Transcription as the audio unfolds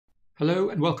Hello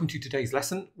and welcome to today's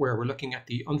lesson where we're looking at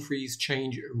the Unfreeze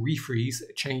Refreeze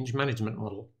Change Management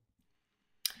Model.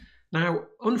 Now,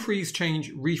 Unfreeze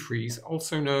Refreeze,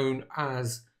 also known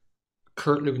as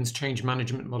Kurt Lewin's Change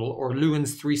Management Model or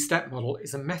Lewin's three-step model,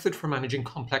 is a method for managing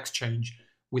complex change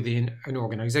within an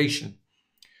organization.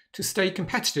 To stay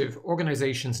competitive,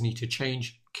 organizations need to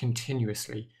change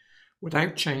continuously.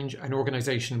 Without change, an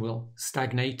organization will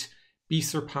stagnate, be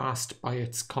surpassed by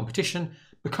its competition,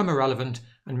 become irrelevant,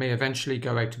 and may eventually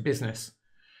go out of business.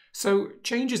 So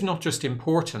change is not just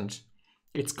important,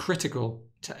 it's critical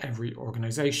to every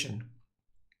organization.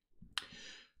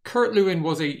 Kurt Lewin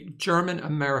was a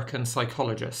German-American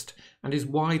psychologist and is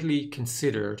widely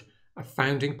considered a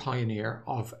founding pioneer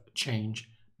of change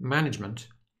management.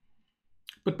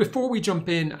 But before we jump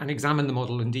in and examine the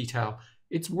model in detail,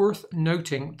 it's worth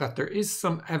noting that there is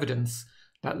some evidence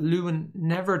that Lewin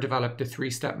never developed a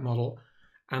three-step model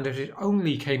and that it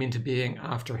only came into being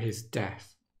after his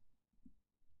death.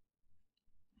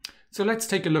 So let's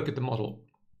take a look at the model.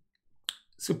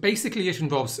 So basically it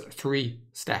involves three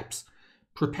steps: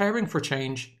 preparing for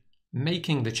change,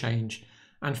 making the change,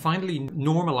 and finally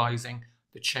normalizing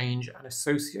the change and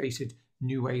associated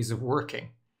new ways of working.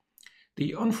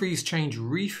 The Unfreeze Change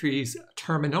Refreeze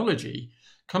terminology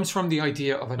comes from the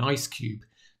idea of an ice cube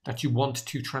that you want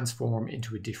to transform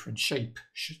into a different shape,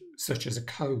 such as a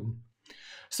cone.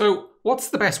 So what's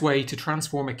the best way to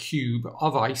transform a cube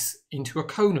of ice into a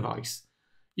cone of ice?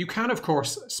 You can, of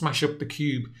course, smash up the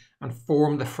cube and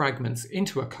form the fragments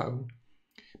into a cone.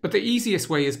 But the easiest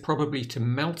way is probably to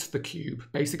melt the cube,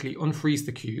 basically unfreeze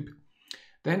the cube,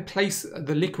 then place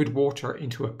the liquid water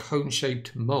into a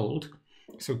cone-shaped mold,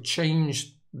 so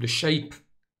change the shape,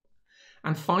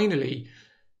 and finally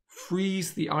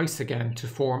freeze the ice again to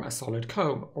form a solid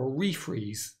cone, or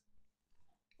refreeze.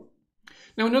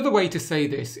 Now, another way to say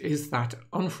this is that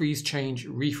Unfreeze Change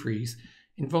Refreeze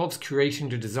involves creating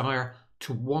the desire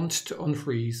to want to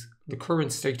unfreeze the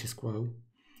current status quo,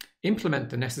 implement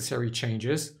the necessary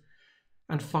changes,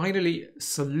 and finally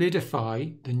solidify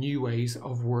the new ways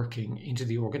of working into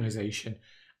the organization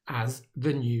as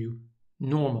the new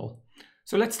normal.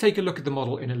 So let's take a look at the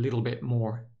model in a little bit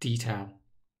more detail.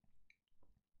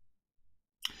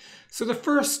 So the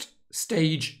first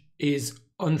stage is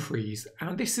unfreeze,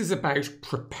 and this is about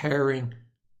preparing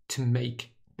to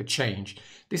make the change.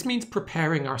 This means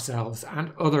preparing ourselves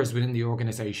and others within the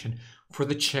organization for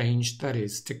the change that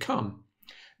is to come.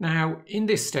 Now, in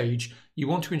this stage, you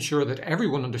want to ensure that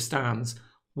everyone understands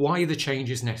why the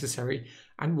change is necessary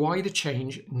and why the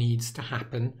change needs to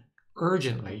happen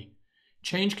urgently.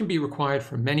 Change can be required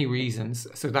for many reasons,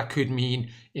 so that could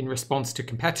mean in response to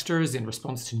competitors, in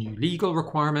response to new legal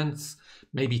requirements,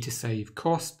 maybe to save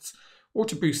costs, or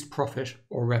to boost profit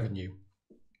or revenue.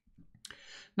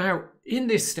 Now, in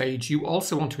this stage, you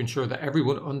also want to ensure that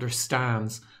everyone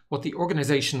understands what the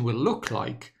organization will look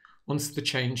like once the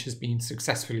change has been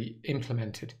successfully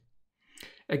implemented.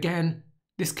 Again,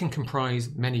 this can comprise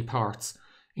many parts,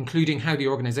 including how the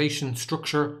organization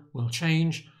structure will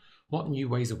change, what new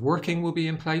ways of working will be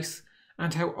in place,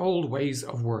 and how old ways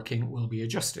of working will be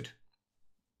adjusted.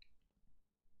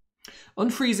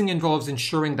 Unfreezing involves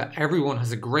ensuring that everyone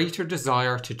has a greater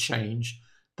desire to change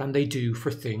than they do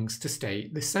for things to stay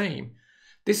the same.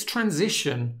 This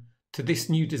transition to this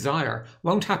new desire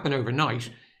won't happen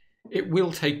overnight. It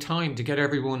will take time to get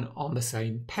everyone on the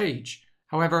same page.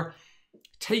 However,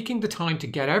 taking the time to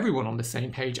get everyone on the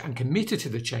same page and committed to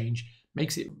the change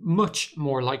makes it much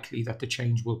more likely that the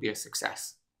change will be a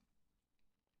success.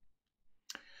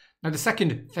 Now, the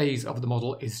second phase of the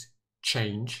model is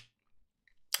change.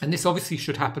 And this obviously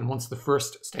should happen once the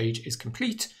first stage is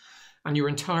complete and your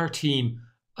entire team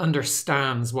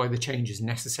understands why the change is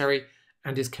necessary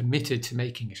and is committed to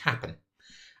making it happen.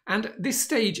 And this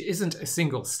stage isn't a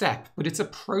single step, but it's a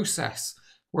process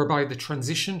whereby the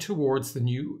transition towards the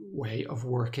new way of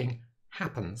working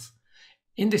happens.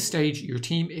 In this stage, your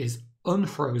team is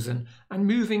unfrozen and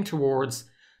moving towards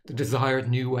the desired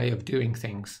new way of doing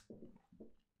things.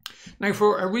 Now,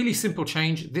 for a really simple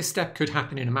change, this step could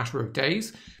happen in a matter of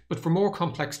days, but for more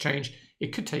complex change,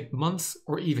 it could take months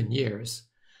or even years.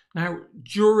 Now,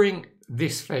 during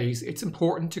this phase, it's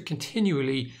important to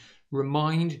continually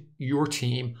remind your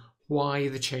team why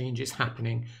the change is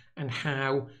happening and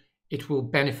how it will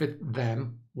benefit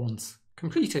them once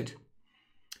completed.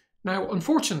 Now,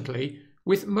 unfortunately,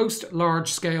 with most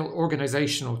large-scale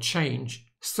organizational change,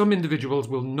 some individuals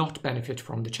will not benefit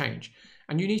from the change,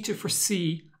 and you need to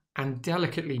foresee and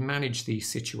delicately manage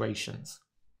these situations.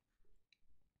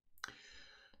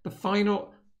 The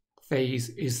final phase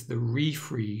is the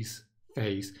refreeze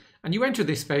phase, And you enter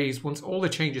this phase once all the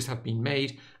changes have been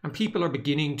made and people are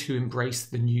beginning to embrace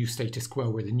the new status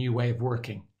quo or the new way of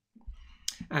working.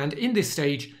 And in this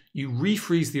stage, you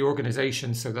refreeze the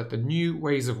organization so that the new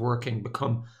ways of working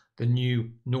become the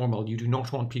new normal. You do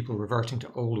not want people reverting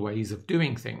to old ways of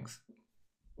doing things.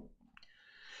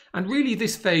 And really,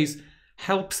 this phase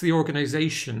helps the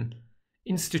organization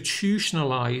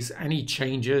institutionalize any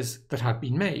changes that have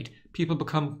been made. People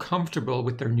become comfortable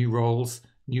with their new roles,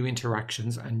 new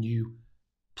interactions, and new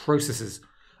processes.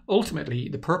 Ultimately,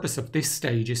 the purpose of this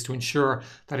stage is to ensure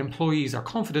that employees are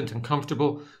confident and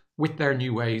comfortable with their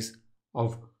new ways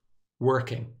of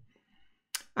working.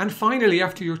 And finally,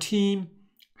 after your team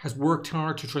has worked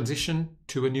hard to transition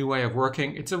to a new way of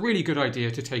working, it's a really good idea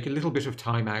to take a little bit of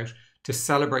time out to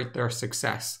celebrate their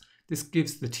success. This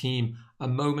gives the team a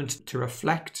moment to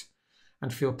reflect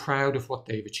and feel proud of what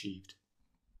they've achieved.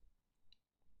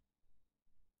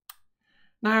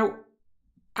 Now,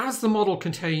 as the model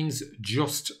contains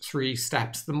just 3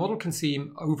 steps, the model can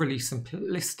seem overly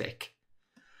simplistic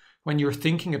when you're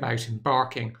thinking about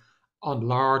embarking on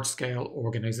large-scale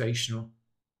organizational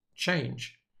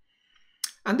change.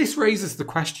 And this raises the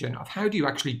question of how do you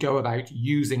actually go about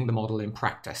using the model in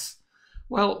practice?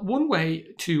 Well, one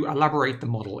way to elaborate the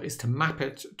model is to map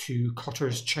it to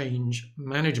Kotter's Change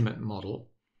Management Model,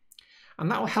 and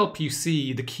that will help you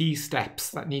see the key steps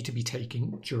that need to be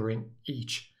taken during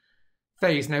each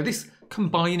phase. Now, this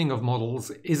combining of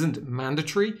models isn't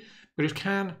mandatory, but it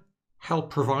can help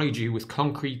provide you with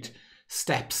concrete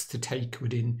steps to take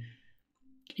within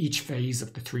each phase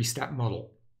of the 3-step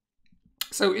model.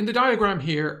 So in the diagram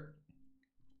here,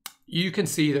 you can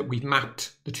see that we've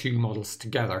mapped the 2 models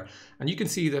together, and you can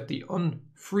see that the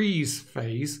unfreeze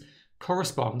phase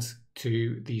corresponds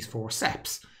to these 4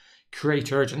 steps.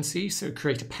 Create urgency, so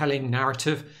create a compelling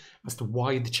narrative as to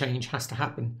why the change has to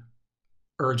happen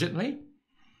urgently.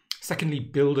 Secondly,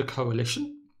 build a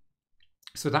coalition.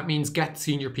 So that means get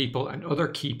senior people and other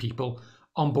key people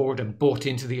on board and bought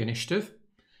into the initiative.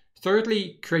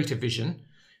 Thirdly, create a vision.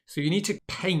 So you need to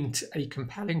paint a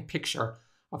compelling picture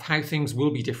of how things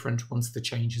will be different once the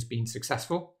change has been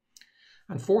successful.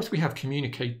 And fourth, we have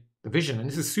communicate the vision. And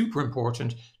this is super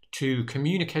important, to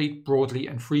communicate broadly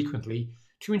and frequently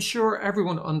to ensure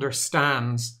everyone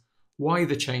understands why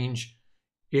the change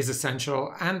is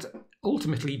essential and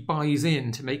ultimately buys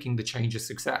into making the change a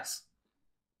success.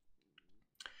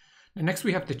 And next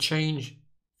we have the change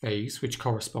phase, which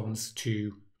corresponds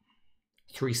to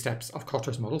 3 steps of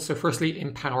Kotter's model. So firstly,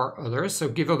 empower others. So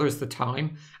give others the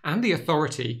time and the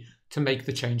authority to make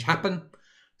the change happen.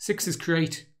 6 is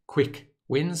create quick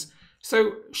wins.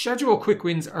 So schedule quick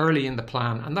wins early in the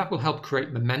plan, and that will help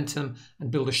create momentum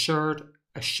and build a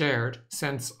shared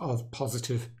sense of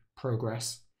positive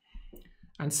progress.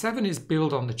 And 7 is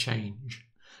build on the change.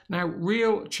 Now,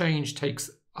 real change takes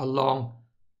a long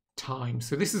time.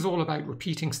 So this is all about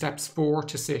repeating steps 4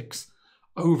 to 6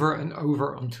 over and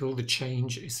over until the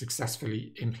change is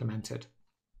successfully implemented.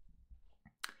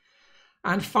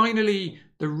 And finally,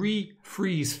 the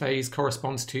refreeze phase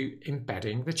corresponds to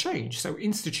embedding the change. So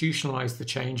institutionalize the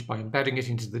change by embedding it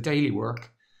into the daily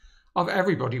work of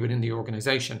everybody within the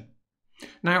organization.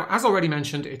 Now, as already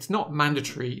mentioned, it's not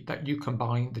mandatory that you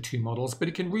combine the 2 models, but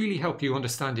it can really help you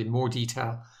understand in more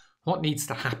detail what needs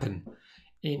to happen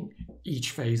in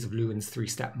each phase of Lewin's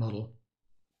 3-step model.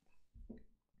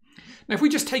 Now, if we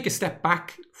just take a step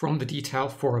back from the detail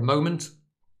for a moment,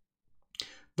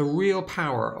 the real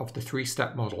power of the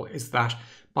 3-step model is that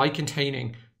by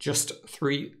containing just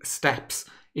 3 steps,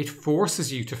 it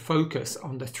forces you to focus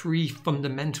on the 3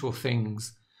 fundamental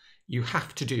things you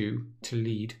have to do to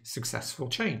lead successful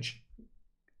change.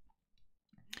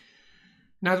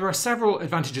 Now, there are several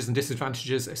advantages and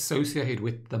disadvantages associated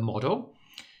with the model.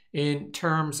 In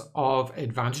terms of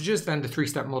advantages, then the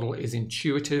 3-step model is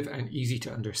intuitive and easy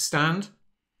to understand.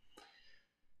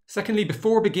 Secondly,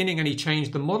 before beginning any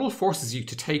change, the model forces you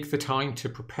to take the time to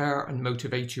prepare and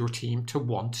motivate your team to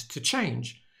want to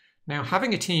change. Now,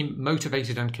 having a team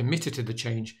motivated and committed to the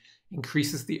change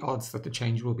increases the odds that the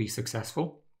change will be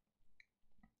successful.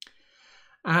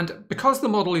 And because the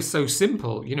model is so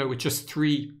simple, with just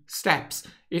 3 steps,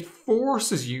 it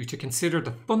forces you to consider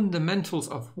the fundamentals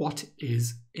of what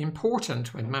is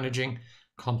important when managing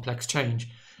complex change.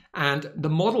 And the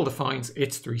model defines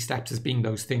its 3 steps as being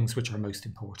those things which are most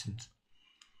important.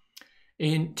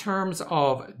 In terms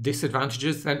of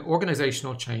disadvantages, then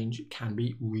organizational change can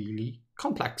be really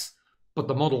complex, but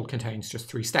the model contains just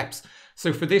 3 steps.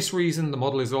 So for this reason, the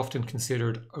model is often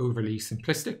considered overly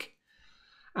simplistic.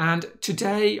 And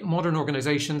today, modern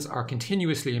organizations are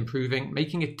continuously improving,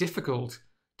 making it difficult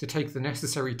to take the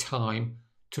necessary time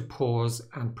to pause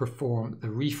and perform the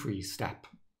refreeze step.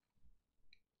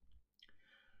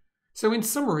 So in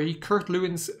summary, Kurt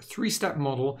Lewin's 3-step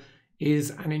model is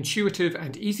an intuitive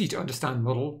and easy to understand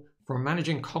model for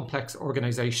managing complex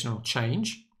organizational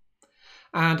change.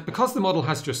 And because the model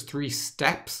has just 3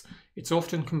 steps, it's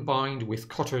often combined with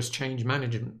Kotter's change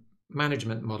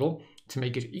management model to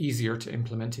make it easier to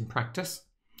implement in practice.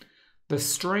 The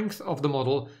strength of the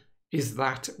model is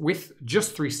that with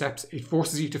just 3 steps, it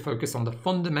forces you to focus on the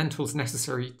fundamentals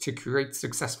necessary to create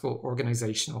successful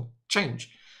organizational change.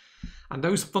 And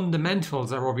those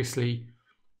fundamentals are obviously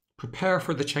prepare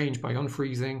for the change by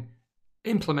unfreezing,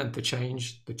 implement the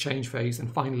change phase,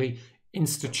 and finally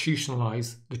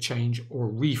institutionalize the change or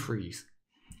refreeze.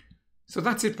 So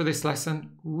that's it for this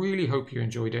lesson. Really hope you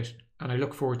enjoyed it, and I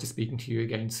look forward to speaking to you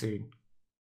again soon.